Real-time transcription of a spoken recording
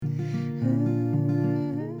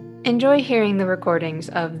Enjoy hearing the recordings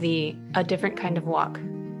of the A Different Kind of Walk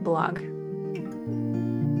blog.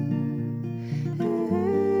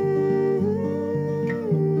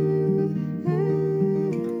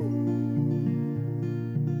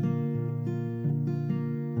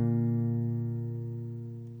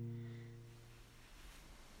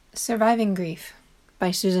 Surviving Grief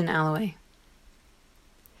by Susan Alloway.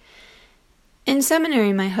 In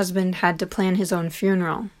seminary, my husband had to plan his own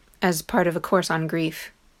funeral as part of a course on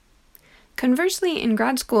grief. Conversely, in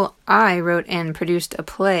grad school, I wrote and produced a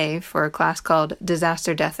play for a class called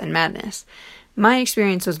Disaster, Death, and Madness. My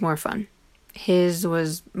experience was more fun. His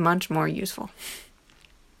was much more useful.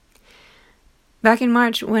 Back in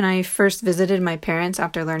March, when I first visited my parents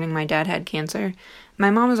after learning my dad had cancer, my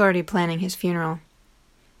mom was already planning his funeral.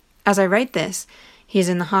 As I write this, he's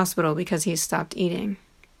in the hospital because he's stopped eating.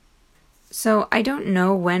 So I don't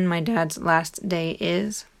know when my dad's last day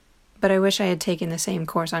is, but I wish I had taken the same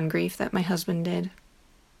course on grief that my husband did.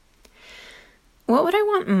 What would I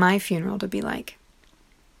want my funeral to be like?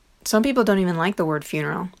 Some people don't even like the word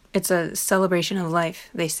funeral. It's a celebration of life,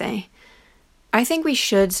 they say. I think we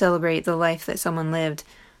should celebrate the life that someone lived,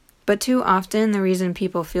 but too often the reason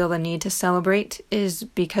people feel the need to celebrate is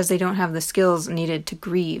because they don't have the skills needed to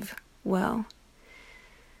grieve well.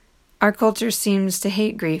 Our culture seems to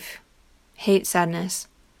hate grief, hate sadness,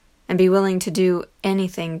 and be willing to do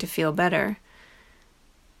anything to feel better.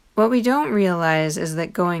 What we don't realize is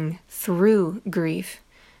that going through grief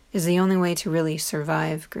is the only way to really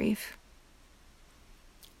survive grief.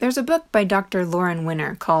 There's a book by Dr. Lauren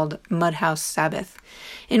Winner called Mudhouse Sabbath,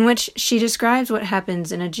 in which she describes what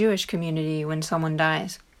happens in a Jewish community when someone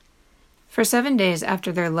dies. For 7 days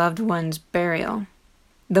after their loved one's burial,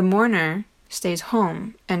 the mourner stays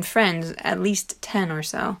home, and friends, at least 10 or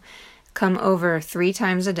so, come over 3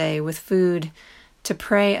 times a day with food to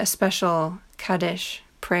pray a special Kaddish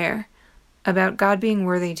prayer about God being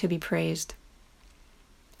worthy to be praised.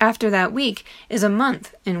 After that week is a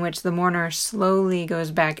month in which the mourner slowly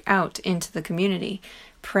goes back out into the community,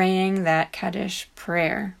 praying that Kaddish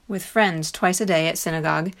prayer with friends twice a day at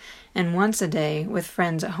synagogue and once a day with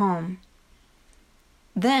friends at home.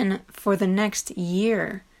 Then, for the next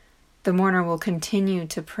year, the mourner will continue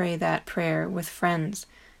to pray that prayer with friends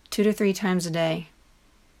 2 to 3 times a day.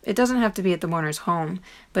 It doesn't have to be at the mourner's home,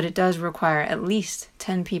 but it does require at least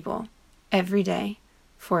 10 people every day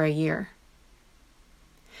for a year.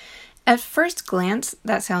 At first glance,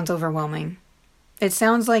 that sounds overwhelming. It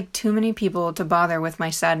sounds like too many people to bother with my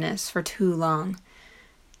sadness for too long.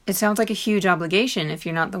 It sounds like a huge obligation if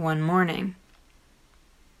you're not the one mourning.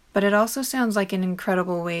 But it also sounds like an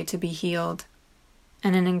incredible way to be healed,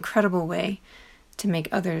 and an incredible way to make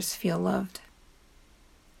others feel loved.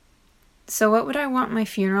 So what would I want my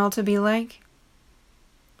funeral to be like?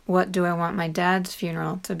 What do I want my dad's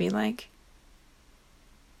funeral to be like?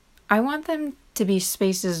 I want them to be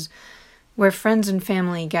spaces where friends and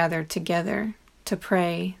family gather together to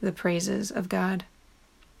pray the praises of God.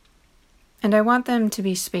 And I want them to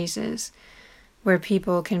be spaces where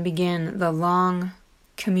people can begin the long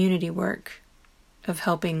community work of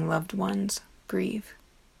helping loved ones grieve.